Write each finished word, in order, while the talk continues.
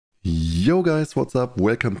Yo guys, what's up?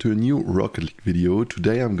 Welcome to a new Rocket League video.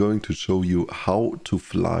 Today I'm going to show you how to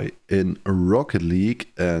fly in Rocket League.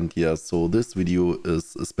 And yeah, so this video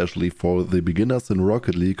is especially for the beginners in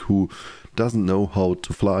Rocket League who doesn't know how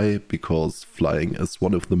to fly, because flying is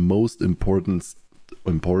one of the most important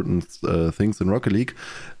things in Rocket League.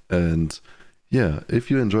 And yeah,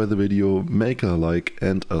 if you enjoy the video, make a like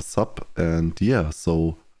and a sub. And yeah,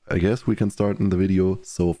 so I guess we can start in the video.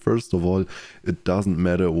 So first of all, it doesn't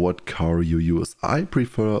matter what car you use. I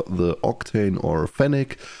prefer the Octane or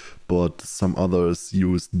Fennec, but some others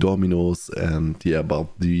use Dominos, and yeah, but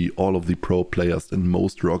all of the pro players and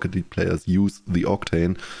most Rocket League players use the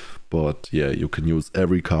Octane. But yeah, you can use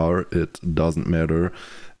every car, it doesn't matter.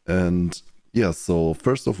 And yeah, so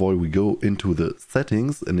first of all, we go into the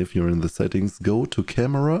settings, and if you're in the settings, go to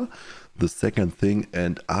camera, the second thing,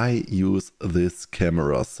 and I use this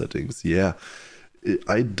camera settings. Yeah,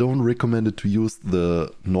 I don't recommend it to use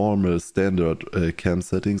the normal standard cam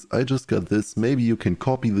settings. I just got this. Maybe you can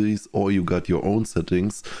copy these or you got your own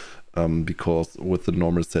settings, because with the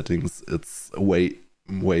normal settings it's way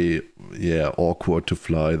awkward to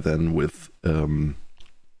fly than with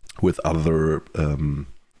other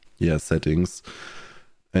settings.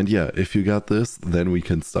 And yeah, if you got this, then we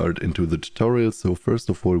can start into the tutorial. So first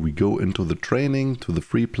of all, we go into the training, to the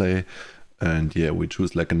free play, and yeah, we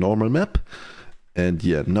choose like a normal map. And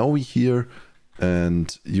yeah, now we here,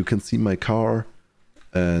 and you can see my car,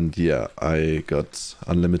 and yeah, I got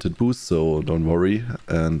unlimited boost, so don't worry.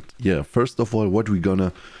 And yeah, first of all, what we're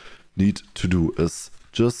gonna need to do is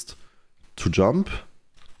just to jump,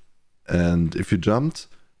 and if you jumped,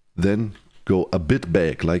 then go a bit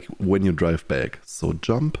back, like when you drive back. So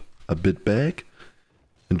jump a bit back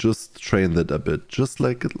and just train that a bit, just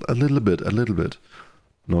like a little bit,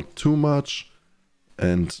 not too much,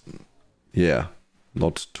 and yeah,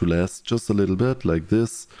 not too less, just a little bit like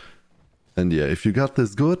this. And yeah, if you got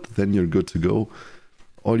this good, then you're good to go.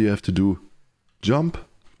 All you have to do, jump,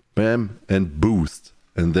 bam, and boost,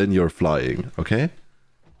 and then you're flying. Okay,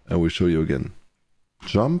 I will show you again.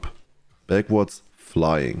 Jump, backwards,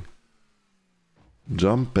 flying.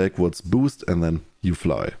 Jump, backwards, boost, and then you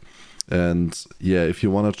fly. And yeah, if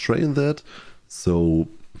you want to train that, so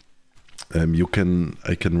I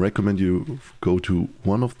can recommend you go to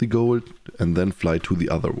one of the goals and then fly to the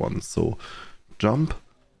other one. So jump,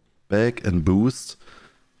 back, and boost,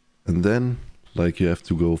 and then like you have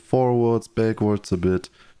to go forwards, backwards a bit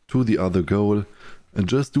to the other goal, and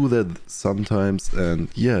just do that sometimes. And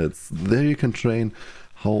yeah, it's there you can train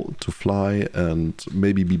how to fly and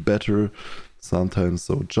maybe be better sometimes.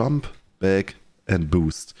 So jump, back, and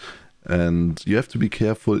boost. And you have to be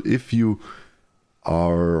careful if you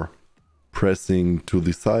are pressing to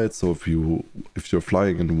the side. So if you're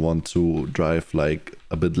flying and want to drive like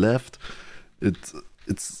a bit left,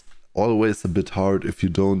 it's always a bit hard if you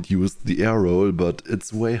don't use the air roll, but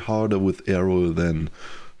it's way harder with air roll than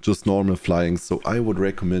just normal flying. So I would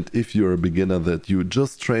recommend, if you're a beginner, that you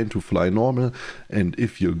just train to fly normal, and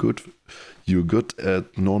if you're good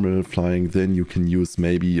at normal flying, then you can use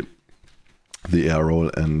maybe the air roll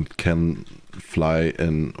and can fly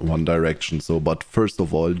in one direction. So but first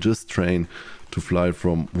of all, just train to fly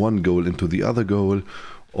from one goal into the other goal,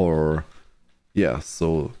 or yeah,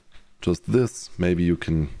 so just this. Maybe you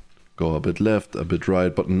can go a bit left, a bit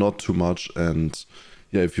right, but not too much. And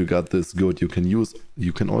yeah, if you got this good, you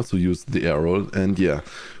can also use the air roll. And yeah,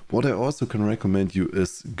 what I also can recommend you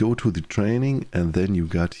is go to the training, and then you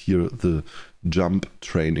got here the jump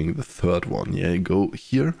training, the third one. Yeah, go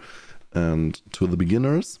here and to the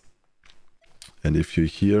beginners, and if you're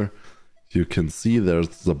here, you can see there's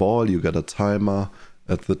the ball. You got a timer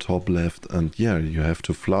at the top left, and yeah, you have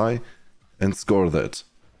to fly and score that.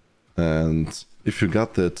 And if you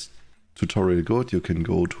got that tutorial good, you can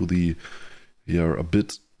go to the a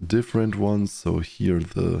bit different ones. So here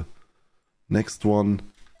the next one,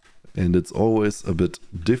 and it's always a bit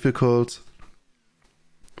difficult.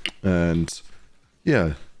 And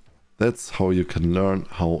yeah, that's how you can learn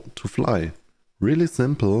how to fly. Really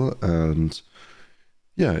simple. And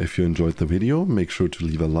yeah, if you enjoyed the video, make sure to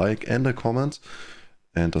leave a like and a comment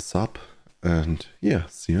and a sub. And yeah,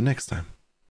 see you next time.